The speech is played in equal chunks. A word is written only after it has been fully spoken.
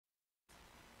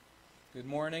Good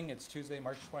morning. It's Tuesday,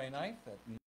 March 29th at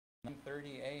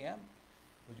 9:30 a.m.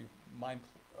 Would you mind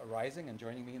rising and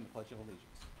joining me in the Pledge of Allegiance?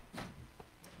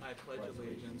 I pledge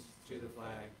allegiance to the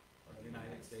flag of the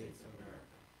United States of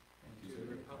America and to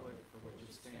the republic for which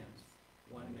it stands,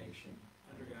 one nation,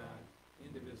 under God,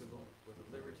 indivisible, with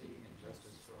liberty and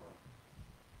justice for all.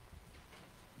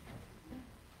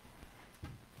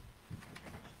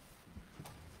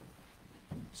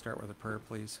 Start with a prayer,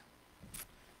 please.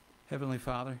 Heavenly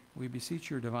Father, we beseech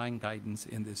your divine guidance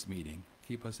in this meeting.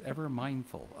 Keep us ever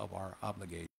mindful of our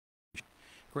obligation.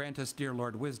 Grant us, dear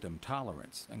Lord, wisdom,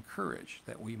 tolerance, and courage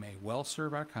that we may well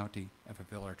serve our county and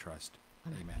fulfill our trust.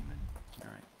 Amen. All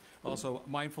right. Also,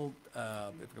 mindful,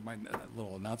 if you mind, a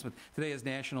little announcement. Today is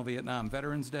National Vietnam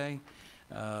Veterans Day.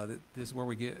 This is where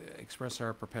we express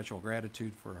our perpetual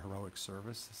gratitude for heroic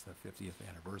service. It's the 50th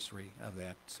anniversary of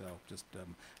that. So just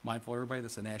mindful, everybody,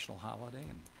 this is a national holiday,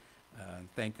 and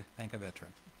thank a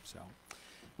veteran. So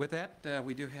with that,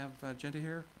 we do have agenda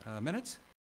here. Minutes?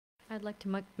 I'd like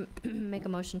to make a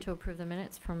motion to approve the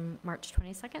minutes from March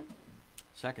 22nd.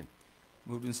 Second.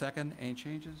 Moved in second. Any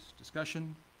changes?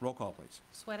 Discussion? Roll call, please.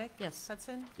 Sweattick? Yes.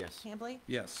 Hudson? Yes. Hambley?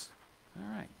 Yes.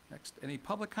 All right. Next, any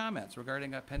public comments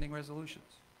regarding pending resolutions?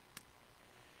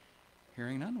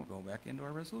 Hearing none, we'll go back into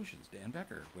our resolutions. Dan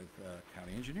Becker with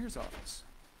County Engineer's Office.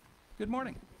 Good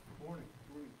morning. Good morning.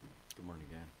 Good morning,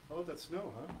 Dan. Oh, that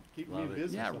snow, huh? Keeping Love me it.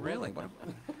 busy. Yeah, I love really.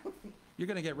 it. You're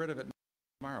going to get rid of it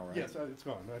tomorrow, right? Yes, it's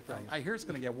gone. I promise. I hear it's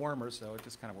going to get warmer, so it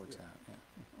just kind of works out. Yeah.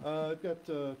 I've got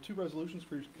two resolutions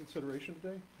for your consideration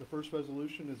today. The first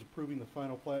resolution is approving the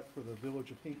final plat for the Village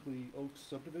of Hinkley Oaks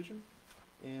subdivision.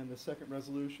 And the second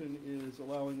resolution is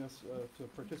allowing us to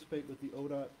participate with the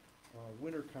ODOT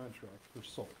winter contract for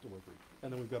salt delivery.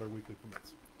 And then we've got our weekly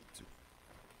permits.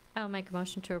 I'll make a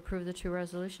motion to approve the two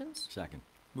resolutions. Second.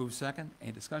 Move second.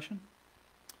 Any discussion?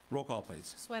 Roll call,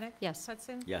 please. Sweattick? Yes.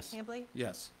 Hudson? Yes. Hambley?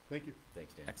 Yes. Thank you.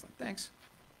 Thanks, Dan. Excellent. Thanks.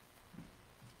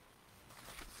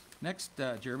 Next,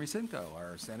 Jeremy Simcoe,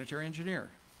 our sanitary engineer.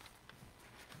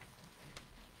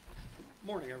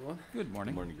 Morning, everyone. Good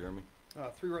morning. Good morning, Jeremy.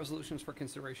 Three resolutions for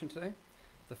consideration today.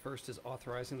 The first is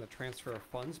authorizing the transfer of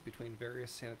funds between various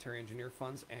sanitary engineer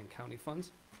funds and county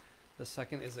funds. The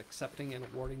second is accepting and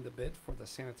awarding the bid for the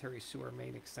sanitary sewer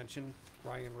main extension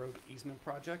Ryan Road easement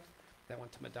project that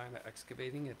went to Medina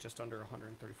Excavating at just under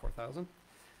 $134,000.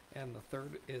 And the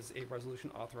third is a resolution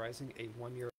authorizing a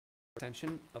one-year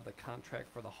extension of the contract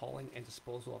for the hauling and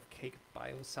disposal of cake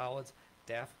biosolids,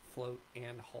 DAF float,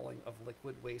 and hauling of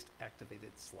liquid waste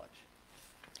activated sludge.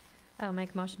 I'll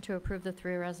make a motion to approve the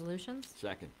three resolutions.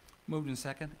 Second. Moved in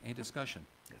second. Any discussion?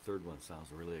 The third one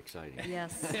sounds really exciting.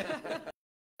 Yes.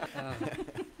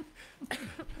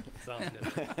 Sounds good.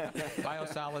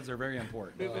 Biosolids are very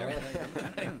important.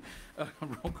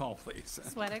 Roll call, please.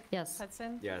 Sweattick? Yes.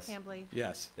 Hudson? Yes. Hambley?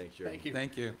 Yes. Thanks, Jeremy.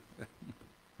 Thank you.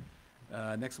 Thank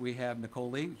you. Next, we have Nicole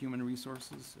Lee, Human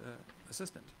Resources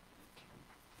Assistant.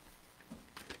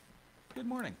 Good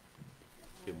morning.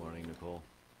 Good morning, Nicole.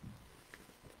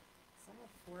 So I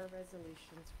have four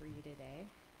resolutions for you today.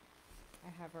 I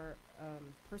have our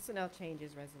personnel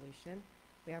changes resolution.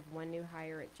 We have one new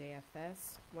hire at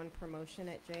JFS, one promotion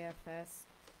at JFS,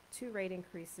 two rate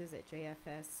increases at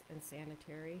JFS and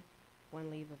sanitary,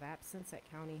 one leave of absence at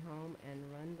county home, and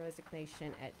one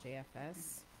resignation at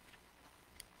JFS.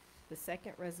 The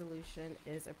second resolution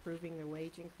is approving the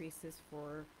wage increases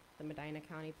for the Medina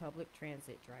County public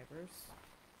transit drivers.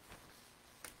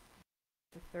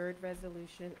 The third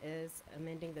resolution is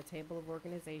amending the table of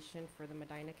organization for the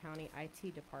Medina County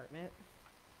IT department.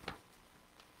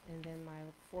 And then my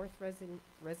fourth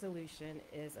resolution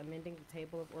is amending the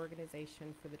table of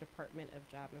organization for the Department of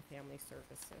Job and Family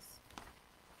Services.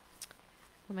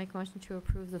 I'll make a motion to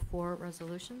approve the four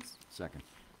resolutions. Second.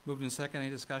 Moved in second.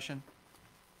 Any discussion?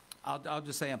 I'll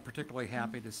just say I'm particularly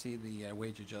happy to see the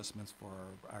wage adjustments for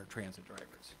our transit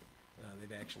drivers.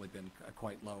 They've actually been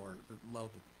quite low,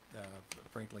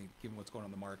 frankly, given what's going on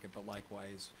in the market, but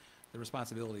likewise, the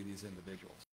responsibility of these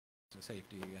individuals, the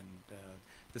safety and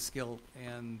the skill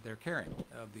and their caring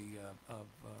of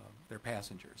their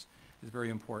passengers is very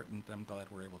important. I'm glad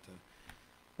we're able to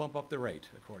bump up the rate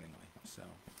accordingly. So,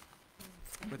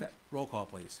 with that, roll call,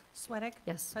 please. Sweattick?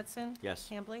 Yes. Hudson? Yes.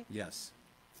 Hambley? Yes.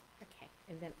 Okay.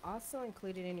 And then also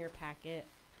included in your packet,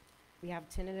 we have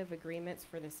tentative agreements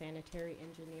for the sanitary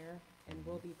engineer, and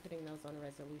we'll be putting those on a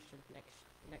resolution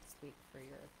next week for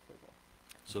your approval.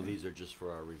 So these are just for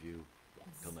our review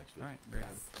Yes. till next week. All right. Very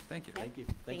good. Thank you. Thank you.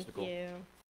 Thanks, Nicole. Thank you.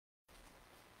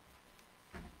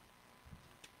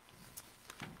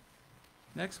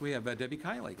 Next, we have Debbie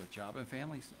Kiley with Job and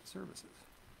Family Services.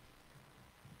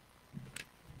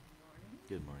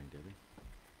 Good morning, Debbie.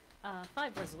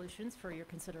 5 resolutions for your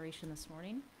consideration this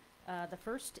morning. The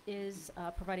first is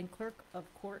providing clerk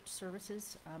of court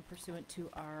services pursuant to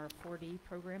our 4D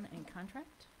program and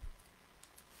contract.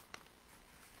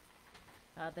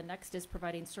 The next is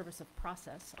providing service of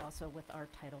process, also with our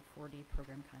Title 4D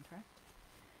program contract.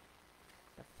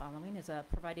 The following is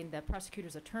providing the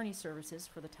prosecutor's attorney services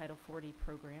for the Title 4D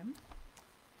program.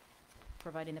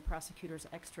 Providing the prosecutor's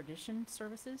extradition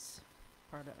services,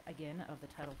 part of, again, of the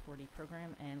Title 4D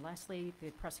program. And lastly, the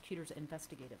prosecutor's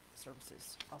investigative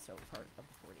services, also part of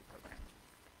the 4D program.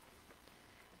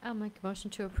 I'll make a motion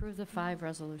to approve the 5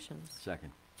 resolutions.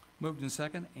 Second. Moved in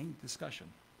second. Any discussion?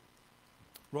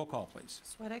 Roll call, please.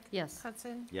 Sweattick? Yes.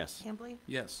 Hudson? Yes. Hambley?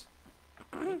 Yes.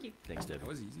 Thank you. Thanks, Debbie. That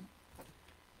was easy.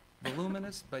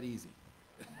 Voluminous, but easy.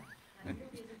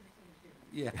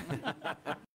 Yeah.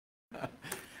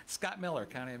 Scott Miller,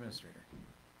 County Administrator.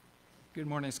 Good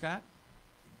morning, Scott.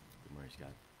 Good morning,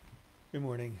 Scott. Good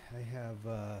morning. I have,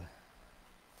 I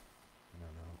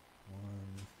don't know,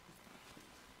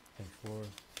 4,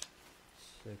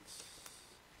 6,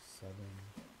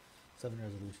 7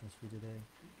 resolutions for today.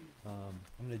 I'm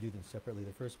going to do them separately.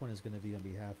 The first one is going to be on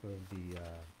behalf of the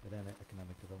Medina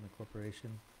Economic Development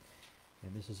Corporation,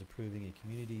 and this is approving a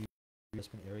community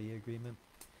reinvestment area agreement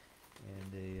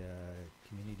and a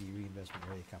community reinvestment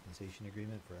area compensation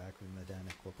agreement for Akron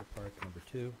Medina Corporate Park number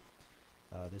 2.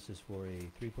 This is for a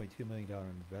 $3.2 million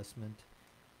investment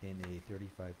in a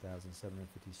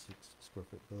 35,756 square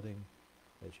foot building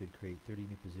that should create 30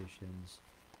 new positions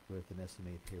with an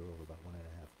estimated payroll of about $1.5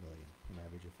 million, an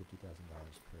average of $50,000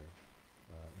 per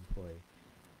employee,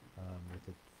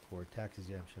 for tax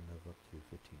exemption of up to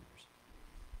 15 years.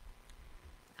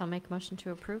 I'll make a motion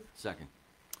to approve. Second.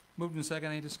 Moved in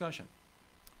second. Any discussion?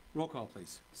 Roll call,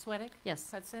 please. Sweattick?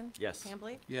 Yes. Hudson? Yes.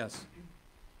 Hambley? Yes.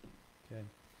 Okay.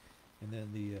 And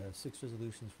then the 6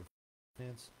 resolutions for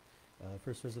finance.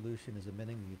 First resolution is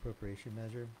amending the appropriation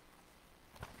measure.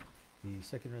 The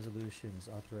second resolution is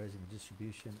authorizing the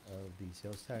distribution of the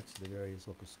sales tax to the various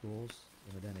local schools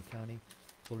in Medina County.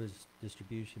 Total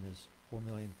distribution is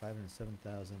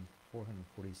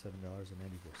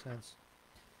 $4,507,447.94.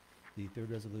 The third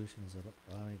resolution is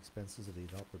allowing expenses of the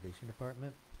Adult Probation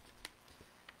Department.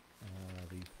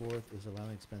 The fourth is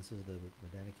allowing expenses of the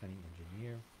Medina County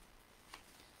Engineer.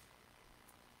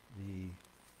 The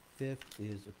fifth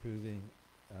is approving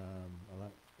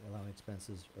allowing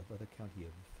expenses of other county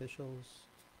officials.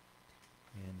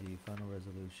 And the final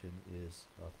resolution is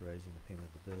authorizing the payment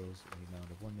of the bills in the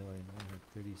amount of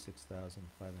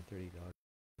 $1,136,530.28.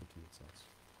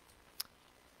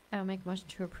 I'll make a motion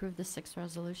to approve the 6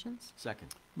 resolutions. Second.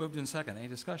 Moved in second. Any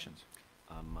discussions?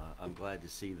 I'm glad to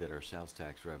see that our sales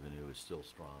tax revenue is still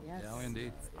strong. Yes. Yeah,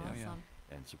 indeed. and- Oh, yeah. Awesome.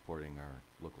 And supporting our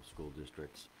local school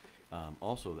districts.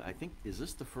 Also, I think, is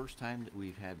this the first time that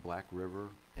we've had Black River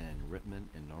and Rittman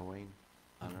and Norway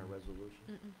on our resolution?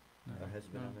 Mm-mm. Or has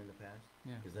it been No. on there in the past?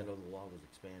 Yeah. Because I know the law was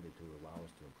expanded to allow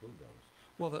us to include those.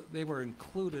 Well, they were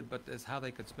included, but as how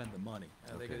they could spend the money.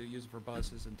 They Okay. could use it for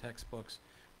buses and textbooks.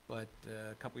 But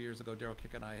a couple years ago, Darrell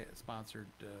Kick and I sponsored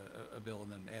a bill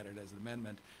and then added as an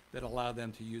amendment that allowed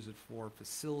them to use it for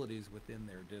facilities within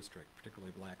their district,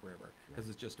 particularly Black River, because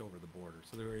it's just over the border.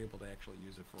 So they were able to actually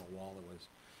use it for a wall that was,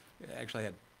 actually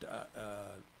had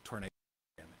tornado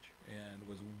damage and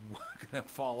was going to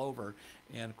fall over.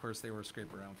 And of course, they were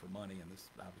scraping around for money, and this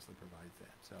obviously provides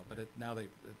that. So, but now they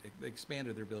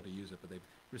expanded their ability to use it, but they've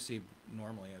received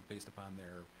normally based upon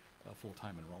their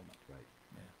full-time enrollment. Right.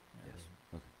 Yeah. Yes.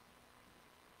 so- Okay.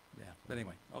 Yeah, but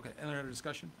anyway, okay, any other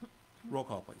discussion? Roll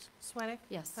call, please. Sweattick?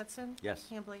 Yes. Hudson? Yes.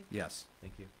 Hambley? Yes.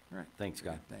 Thank you. All right. Thanks,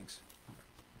 Scott. Okay, thanks.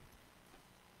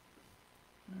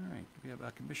 All right, we have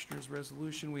a Commissioner's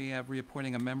resolution. We have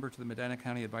reappointing a member to the Medina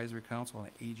County Advisory Council on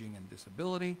Aging and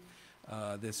Disability.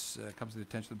 This comes to the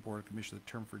attention of the Board of Commissioners, the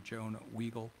term for Joan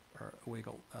Weigel,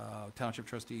 Township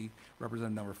Trustee,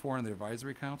 Representative number 4 in the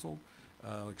Advisory Council,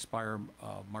 expire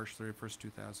March 31st,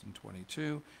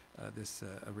 2022. This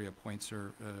reappoints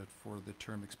her for the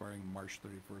term expiring March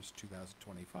 31st,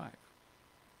 2025.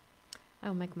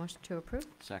 I'll make a motion to approve.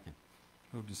 Second.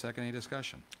 Moved to second. Any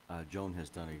discussion? Joan has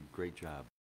done a great job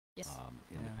Yes.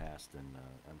 in the Yeah. past, and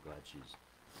I'm glad she's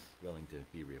willing to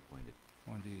be reappointed.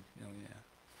 Oh, indeed. Oh, yeah.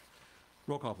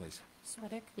 Roll call, please.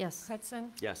 Sweattick? Yes.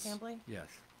 Hudson? Yes. Hambley? Yes.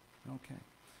 Okay.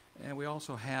 And we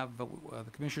also have, the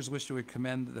Commissioners wish to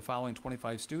commend the following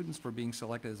 25 students for being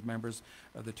selected as members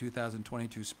of the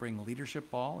 2022 Spring Leadership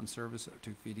Ball in service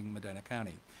to Feeding Medina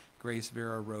County. Grace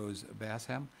Vera Rose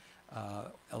Basham,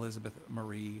 Elizabeth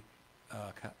Marie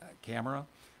Camera,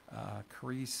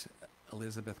 Carice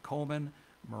Elizabeth Coleman,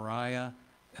 Mariah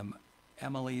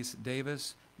Emelise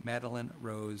Davis, Madeline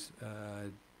Rose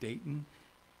Dayton,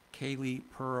 Kaylee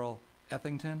Pearl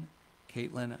Ethington,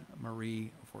 Caitlin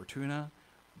Marie Fortuna,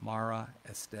 Mara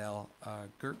Estelle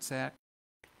Gertzak,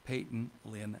 Peyton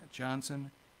Lynn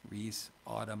Johnson, Reese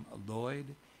Autumn Lloyd,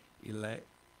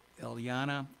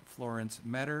 Eliana Florence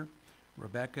Metter,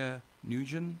 Rebecca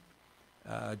Nugent,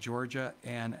 Georgia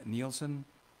Ann Nielsen,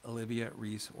 Olivia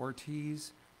Reese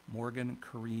Ortiz, Morgan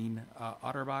Corrine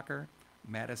Otterbacher,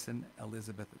 Madison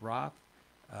Elizabeth Roth,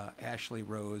 Ashley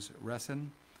Rose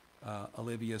Resson,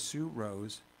 Olivia Sue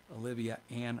Rose, Olivia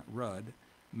Ann Rudd,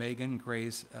 Megan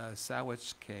Grace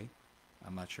Sawitzke,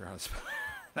 I'm not sure how to spell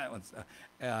that one's,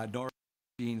 Nora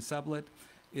Jean Sublet,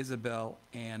 Isabel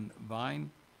Ann Vine,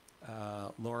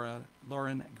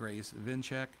 Lauren Grace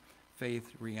Vinchek, Faith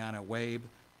Rihanna Wabe,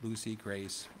 Lucy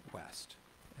Grace West.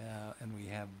 And we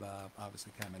have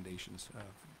obviously commendations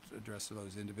addressed to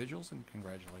those individuals, and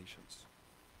congratulations.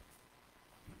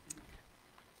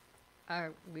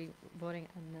 Are we voting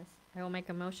on this? I will make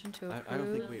a motion to approve. I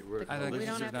don't think we're. I think We this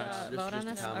don't is have not- to vote on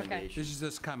this? Okay. This is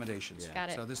just commendations. Yeah. Got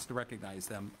it. So this is to recognize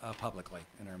them publicly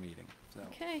in our meeting, so.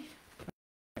 Okay.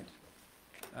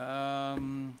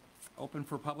 Open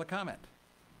for public comment.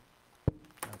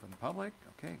 None from the public,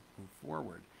 okay, move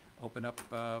forward. Open up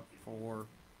for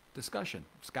discussion.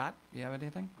 Scott, you have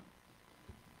anything?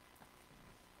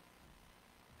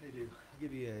 I do. I'll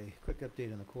give you a quick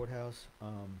update on the courthouse.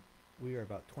 We are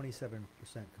about 27%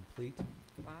 complete,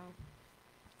 Wow.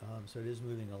 so it is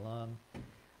moving along.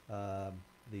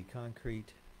 The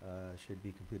concrete should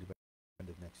be completed by the end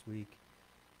of next week.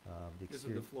 The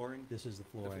exterior, flooring? this is the The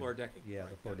flooring. floor decking? Yeah, Right,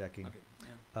 the floor got it. decking. Okay,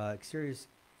 yeah. Exteriors,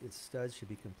 its studs should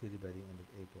be completed by the end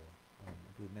of April. I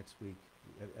believe next week,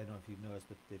 I don't know if you've noticed,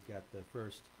 but they've got the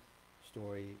first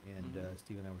story, and Mhm.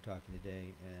 Steve and I were talking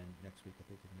today, and next week I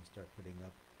think they're gonna start putting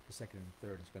up the second and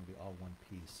third. It's gonna be all one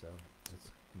piece, so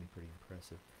it's gonna be pretty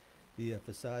impressive. The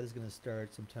facade is gonna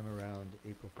start sometime around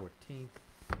April 14th.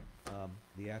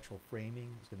 The actual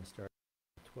framing is gonna start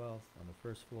on the 12th on the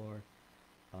first floor,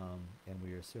 and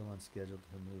we are still on schedule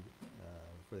to move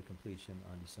for the completion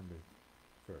on December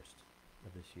 1st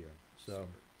of this year. So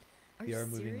Are we you are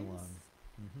moving serious? along.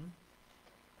 Mm-hmm.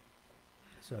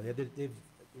 So yeah, they've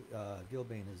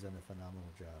Gilbane has done a phenomenal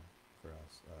job for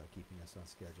us, keeping us on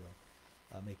schedule,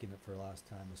 making up for lost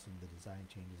time with some of the design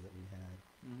changes that we had.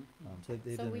 Mhm. So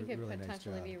they've So done we a could really nice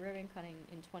potentially job. be ribbon cutting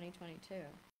in 2022.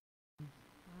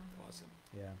 Awesome,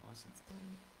 Yeah. awesome.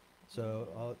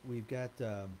 So we've got,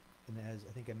 and as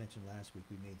I think I mentioned last week,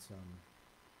 we made some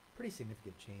pretty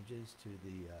significant changes to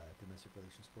the domestic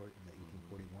relations court in the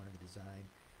 1841 of the design,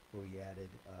 where we added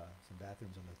some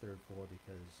bathrooms on the third floor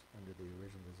because under the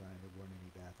original design there weren't any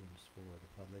bathrooms for the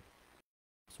public.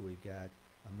 So we've got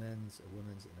a men's, a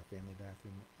women's, and a family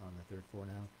bathroom on the third floor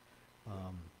now.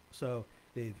 So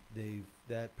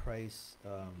that price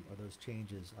or those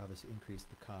changes obviously increased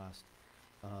the cost.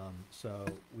 So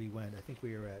we went, I think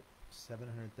we were at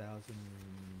 700,000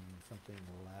 something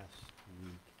last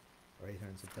week, or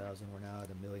 800,000. We're now at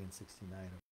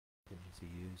 $1,069,000 of contingency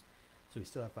used. So we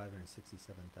still have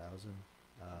 567,000,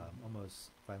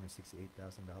 almost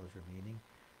 $568,000 remaining,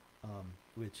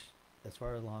 which, as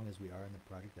far along as we are in the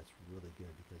project, that's really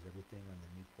good because everything on the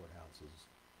new courthouse is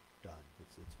done.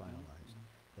 It's finalized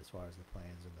as far as the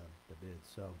plans and the bids.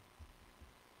 So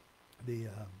we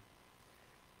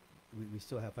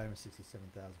still have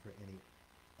 567,000 for any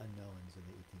unknowns in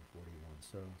the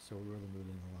 1841. So we're really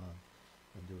moving along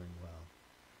and doing well.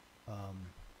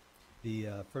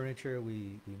 The furniture,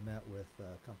 we met with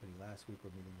a company last week.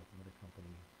 We're meeting with another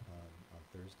company on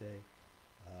Thursday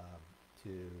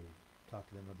to talk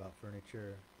to them about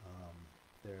furniture.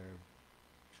 They're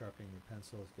sharpening their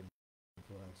pencils, getting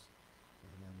to us,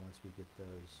 and then once we get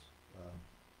those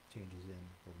changes in,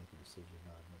 we'll make a decision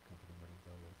on what company we're going to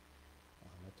go with.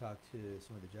 I talked to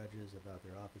some of the judges about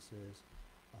their offices.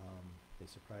 They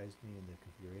surprised me in the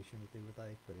configuration that they would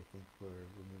like, but I think we're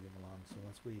moving along. So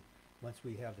once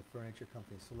we have the furniture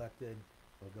company selected,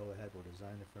 we'll go ahead, we'll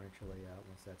design the furniture layout.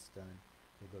 Once that's done,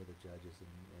 we'll go to the judges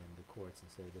and the courts and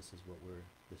say, this is what we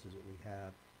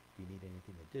have. Do you need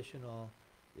anything additional?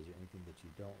 Is there anything that you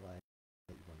don't like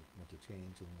that you want to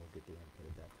change? And we'll get the input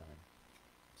at that time.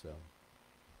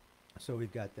 So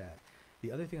we've got that.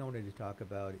 The other thing I wanted to talk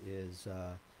about is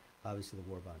obviously the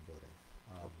War Bond building.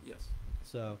 Yes.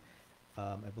 So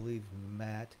I believe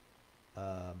Matt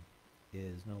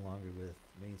is no longer with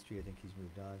Main Street. I think he's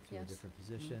moved on to a Yes. different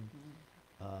position.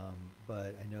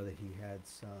 But I know that he had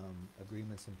some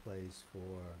agreements in place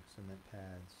for cement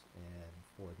pads and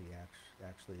for the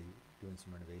actually doing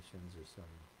some renovations or some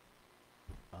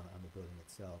on the building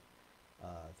itself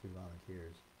through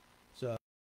volunteers. So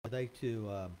I'd like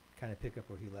to kind of pick up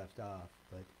where he left off,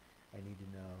 but I need to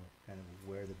know kind of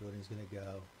where the building's gonna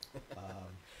go,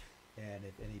 and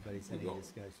if anybody's had any Well,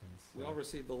 discussions. We all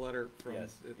received the letter from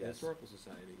Yes, the yes. Historical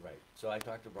Society. Right, so I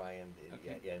talked to Brian,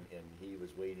 Okay. and he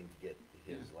was waiting to get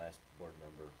his Yeah. last board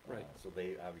member. Right. So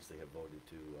they obviously have voted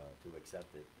to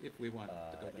accept it. If we want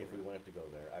to go that If we route. wanted to go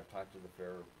there. I've talked to the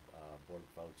fair board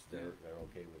folks, Yeah. they're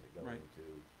okay with it going Right.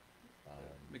 to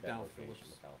that McDowell location, Phillips.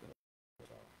 McDowell Phillips.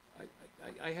 So,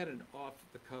 I had an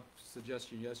off-the-cuff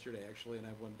suggestion yesterday, actually, and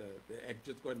I wanted to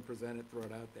just go ahead and present it, throw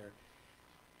it out there.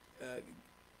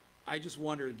 I just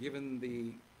wondered, given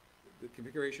the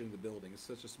configuration of the building, it's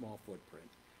such a small footprint,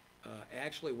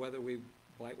 actually whether we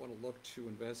might want to look to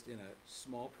invest in a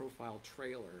small profile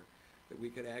trailer that we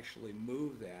could actually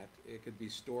move that. It could be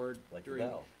stored Like the during.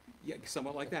 Bell. Yeah,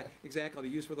 somewhat like that, exactly,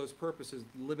 used for those purposes,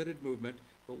 limited movement,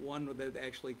 but one that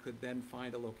actually could then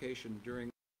find a location during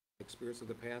experience of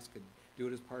the past, could do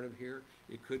it as part of here.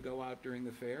 It could go out during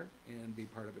the fair and be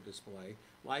part of a display.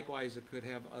 Likewise, it could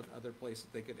have other places,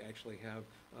 they could actually have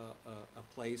a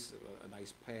place, a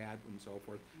nice pad and so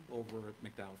forth, over at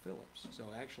McDowell Phillips. So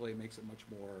actually, it makes it much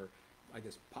more, I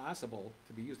guess, possible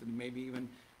to be used, and maybe even,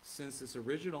 since this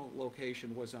original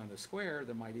location was on the square,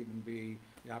 there might even be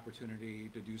the opportunity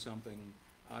to do something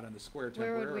out on the square Where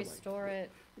temporarily. would we store it?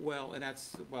 Well, and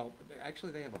that's, well,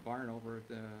 actually, they have a barn over at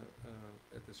the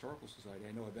Historical Society.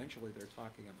 I know eventually they're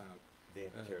talking about They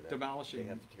have to tear that. demolishing. They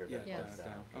have to tear that yeah, part Yes.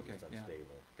 down, Okay, because it's yeah.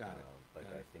 unstable. Got it, But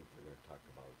got I it. think they're gonna talk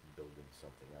about building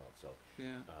something else, so,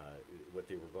 Yeah, what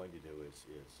they were going to do is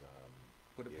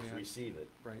put a is pad, receive it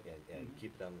right, and Mhm.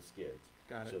 keep it on the skids,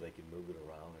 got so it. they can move it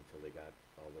around until they got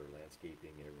all their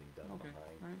landscaping and everything done Okay,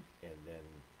 behind, all right, and then,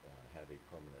 have a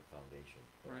permanent foundation.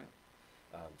 all right.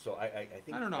 So I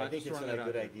think, I don't know, I I'm think just it's throwing a that out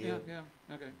good there. idea,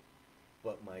 Yeah, okay,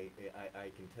 but I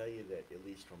can tell you that at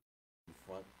least from a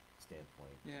front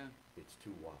standpoint, yeah, it's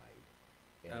too wide.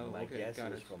 Oh, And my okay, guess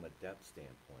got is it. from a depth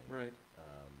standpoint, right,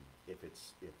 if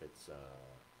it's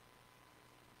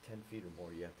 10 feet or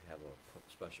more, you have to have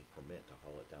a special permit to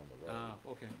haul it down the road.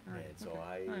 okay, all right. And so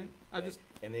okay, all right. I just,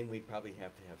 and then we'd probably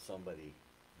have to have somebody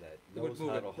that It would knows move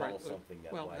how it, to right, haul something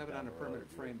that well, wide have it down on a the road.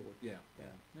 permanent frame, but, yeah, Yeah.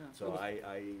 yeah. So It was-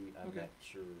 I'm Okay. not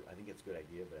sure, I think it's a good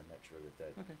idea, but I'm not sure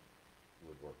that Okay.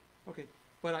 would work. Okay,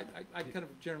 but I kind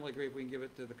of generally agree if we can give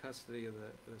it to the custody of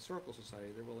the Historical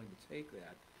Society, they're willing to take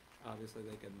that. Obviously,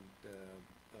 they can,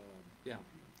 yeah,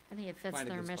 I think it fits find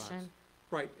a their good spots. mission.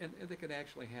 Right, and they could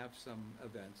actually have some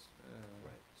events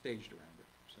Right. staged around it,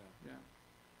 so, yeah.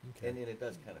 Okay. And it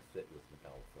does kind of fit with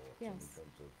McDowell Phillips in Yes.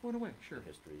 terms of Oh, in a way, sure. the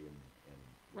history and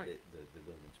Right. the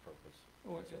building's purpose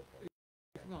Oh, and so forth.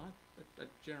 No, I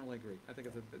generally agree. I think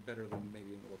it's a bit better than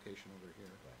maybe in the location over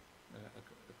here, Right.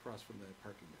 across from the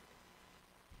parking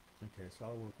deck. Okay, so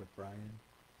I'll work with Brian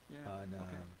Yeah, on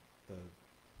okay. the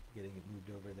getting it moved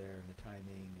over there and the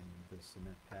timing and the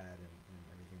cement pad and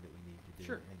everything that we need to do.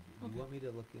 Sure, And do okay. you want me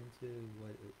to look into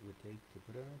what it would take to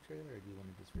put it on a trailer, or do you want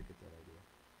to just forget that idea?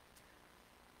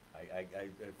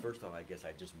 First off, I guess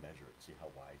I just measure it, see how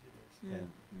wide it is. Yeah,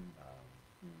 Yeah.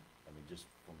 yeah. I mean, just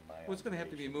from my Well, it's gonna have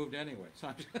to be observation. moved anyway, so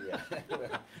I'm,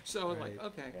 Yeah. so like, Right.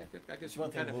 okay, Yeah. I guess It's you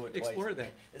one can thing to kind move of it twice. explore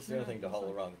that. It's the other Yeah, thing to that's haul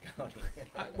fine. around the county.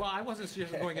 Well, I wasn't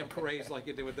suggesting going in parades like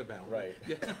you do with the bell. Right.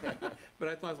 Yeah. But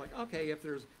I thought, I was like, okay, if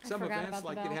there's I some forgot events, about the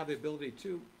like you'd bell. have the ability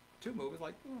to move, it's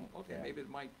like, okay, Yeah. maybe it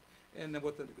might, and then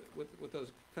with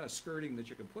those kind of skirting that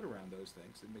you can put around those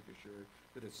things and making sure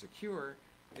that it's secure,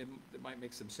 it might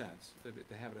make some sense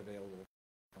to have it available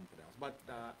for something else. But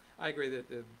I agree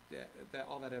that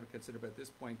all that I have considered, but at this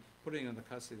point, putting it in the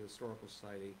custody of the Historical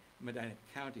Society, Medina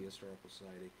County Historical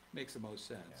Society, makes the most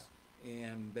sense.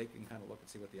 And they can kind of look and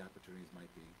see what the opportunities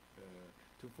might be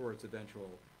for its eventual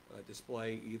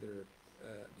display, either,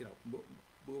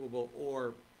 movable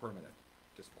or permanent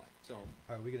display. So,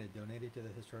 Are we gonna donate it to the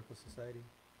Historical Society?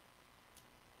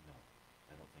 No,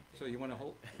 I don't think they. so you want to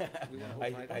hold, we want to hold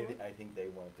tight on it? I think they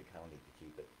want the county to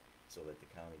keep it so that the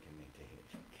county can maintain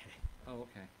it. Oh,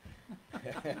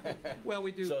 okay. Well,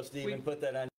 we do. So Stephen, put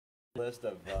that on your list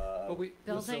of facility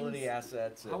Buildings.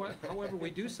 assets. However, we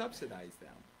do subsidize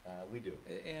them. We do.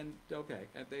 And, okay,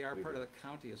 and they are We part do. of the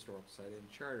county historical society and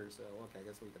charter, so, okay, I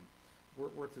guess we can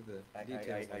work through the I details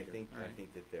later. All I right.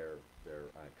 think that their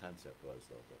concept was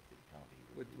though that the county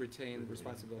Would retain would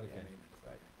responsibility for okay, maintenance.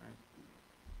 right. Okay, all right.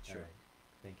 All Sure. right,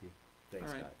 thank you. Thanks,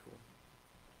 All right, Scott.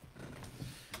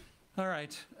 cool. All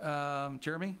right,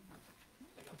 Jeremy,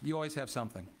 you always have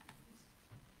something.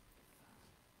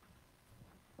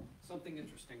 Something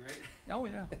interesting, right? Oh,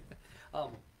 yeah.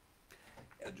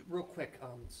 Real quick,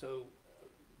 so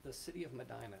the city of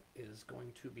Medina is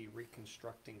going to be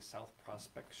reconstructing South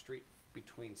Prospect Street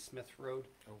between Smith Road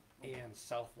Oh, okay. and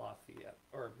South Lafayette,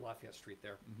 or Lafayette Street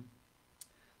there. Mhm.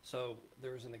 So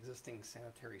there's an existing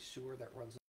sanitary sewer that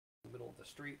runs in the middle of the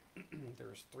street.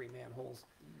 There's 3 manholes.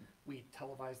 We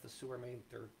televised the sewer main.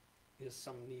 There is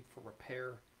some need for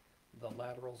repair. The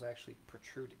laterals actually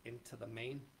protrude into the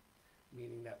main,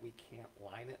 meaning that we can't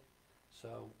line it.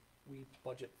 So we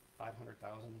budget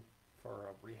 500,000 for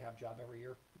a rehab job every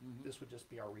year. This would just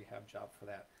be our rehab job for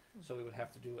that. So we would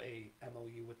have to do a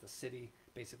MOU with the city.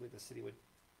 Basically, the city would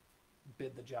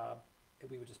bid the job, and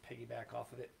we would just piggyback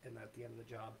off of it, and at the end of the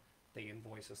job, they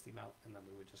invoice us the amount, and then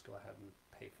we would just go ahead and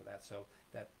pay for that. So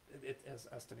that, it is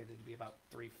estimated to be about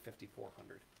 350,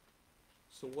 400.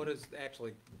 So what is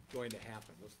actually going to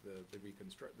happen? Was the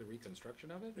reconstruction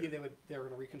of it? or- Yeah, they were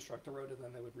gonna reconstruct the road, and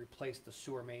then they would replace the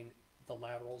sewer main, the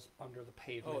laterals under the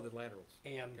pavement. Oh, the laterals.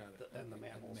 And Got it. the, and the Okay, and the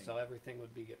manholes, main. so everything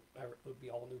would be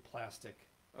all new plastic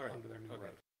All right, under their new okay.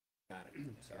 road. Got it.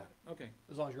 So- Got it. Okay.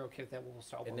 As long as you're okay with that, we'll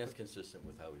start. And work that's with- consistent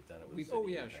with how we've done it with the We've- city. Oh, in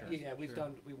yeah, the sure. past. Yeah, we've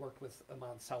Sure. we worked with them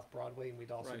on South Broadway, and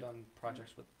we'd also Right. done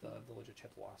projects with the Village of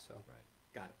Chippewa, so, Right.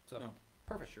 Got it. So, No,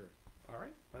 perfect. sure. All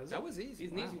right. is That it. was easy.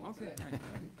 An easy Wow, one okay. today. All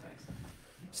right. Thanks.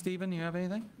 Stephen, you have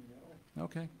anything?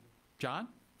 Okay. John?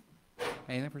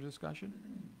 Anything for discussion?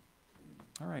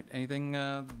 All right, anything,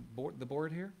 the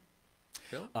board here?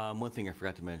 Bill? One thing I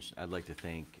forgot to mention, I'd like to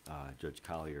thank Judge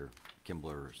Collier,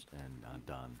 Kimblers, and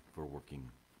Don for working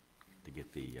to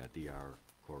get the DR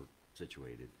court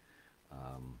situated.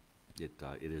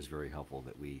 It is very helpful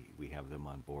that we have them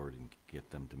on board and get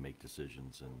them to make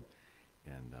decisions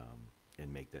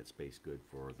and make that space good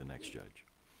for the next judge.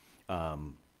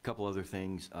 Couple other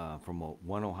things, from a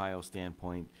One Ohio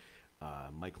standpoint,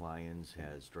 Mike Lyons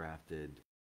has drafted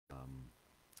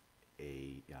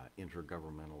a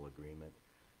intergovernmental agreement,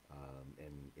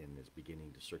 and is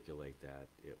beginning to circulate that.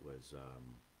 It was,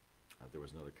 there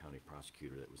was another county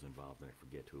prosecutor that was involved, and I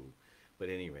forget who. But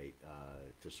at any rate,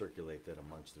 to circulate that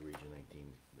amongst the Region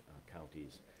 19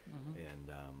 counties.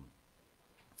 And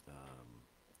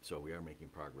so we are making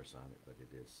progress on it, but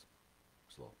it is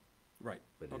slow, Right.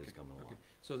 but it Okay, is coming okay. along.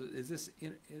 So is this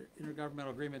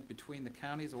intergovernmental agreement between the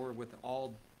counties or with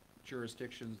all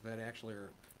jurisdictions that actually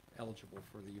are eligible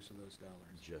for the use of those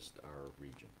dollars? Just our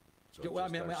region. So Well,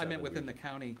 just our I meant seven within the regions.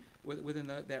 county, within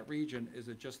that region, is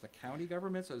it just the county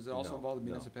governments, or does it also No, involve the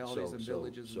no. municipalities So- and so-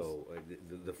 villages? and So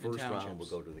the first round will townships?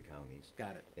 go to the counties.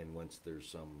 Got it. And once there's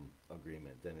some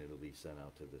agreement, then it'll be sent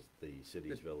out to the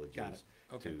cities, Got villages,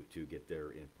 it. Okay. to get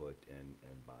their input and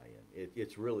buy-in.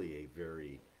 It's really a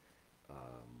very,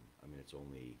 I mean, it's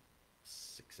only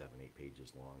 6, 7, 8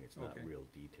 pages long. It's not Okay. real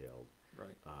detailed,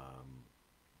 Right.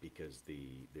 because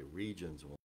the regions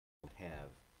won't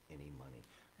have any money.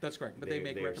 That's correct, but they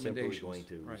make recommendations. They're simply going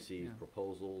to Right, receive yeah.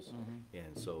 proposals, Mhm.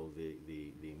 and so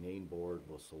the main board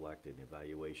will select an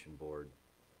evaluation board,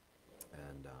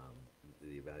 and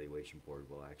the evaluation board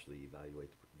will actually evaluate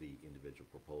the individual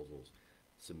proposals,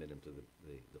 submit them to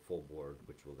the full board,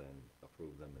 which will then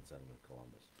approve them and send them to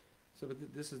Columbus. So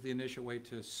but this is the initial way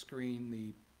to screen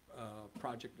the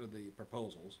project or the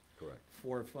proposals Correct,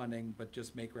 for funding, but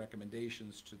just make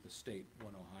recommendations to the state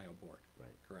One Ohio Board, right.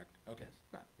 correct? Okay. Yes.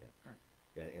 Got it. Yeah. All right.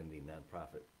 And the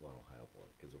nonprofit One Ohio Board,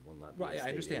 because it will not be a Right, I state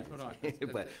understand. No, no, agency.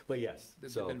 that's- But yes,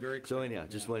 they've so, been very so clear. anyhow,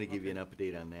 just Yeah. want to give you an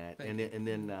Okay. update on that. Thank And you.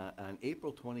 then on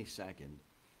April 22nd,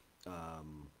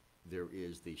 there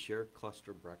is the shared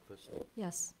cluster breakfast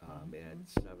Yes. at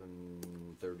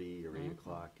 7:30 or 8 Mhm.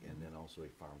 o'clock, and then also a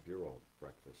Farm Bureau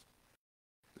breakfast,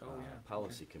 Oh, yeah.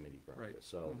 policy committee Right. breakfast.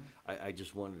 So Mhm. I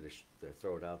just wanted to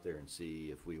throw it out there and see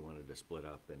if we wanted to split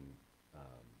up and,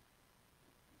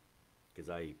 because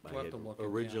I We'll have had to look at- yeah,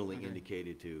 originally okay.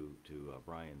 indicated to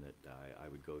Brian that I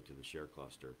would go to the share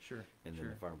cluster, Sure, and then sure.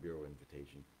 the Farm Bureau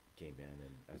invitation came in,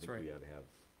 and I That's think we right. ought to have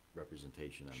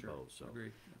representation on Sure. both, so.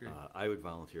 Agreed, agreed. I would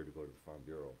volunteer to go to the Farm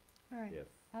Bureau All right, if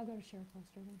I'll go to Sheriff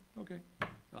Foster then. Okay.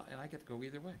 And I get to go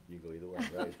either way. you go either way,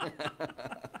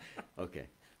 right? Okay,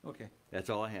 Okay, that's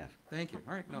all I have. thank you.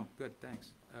 All right, no, good,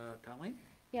 thanks. Colleen?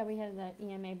 Yeah, we had the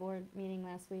EMA board meeting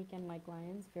last week, and Mike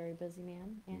Lyons, very busy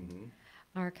man, and Mhm.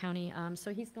 our county.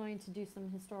 So he's going to do some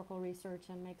historical research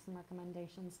and make some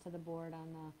recommendations to the board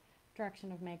on the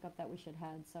direction of makeup that we should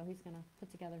head. So he's gonna put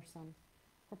together some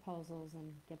proposals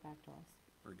and get back to us.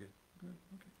 Very good, good,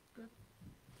 okay, good.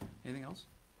 Anything else?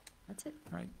 That's it.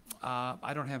 All right,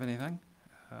 I don't have anything.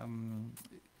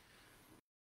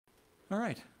 All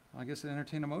right, I guess I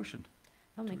entertain a motion.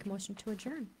 I'll make a motion to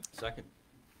adjourn. Second?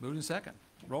 Moved and second.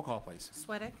 Roll call, please.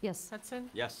 Sweattick? Yes. Hudson?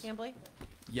 Yes. Hambley?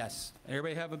 Yes.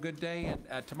 Everybody have a good day,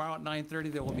 and tomorrow at 9:30,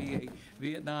 there will be a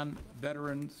Vietnam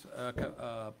Veterans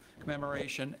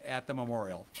commemoration at the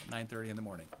memorial, 9:30 in the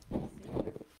morning.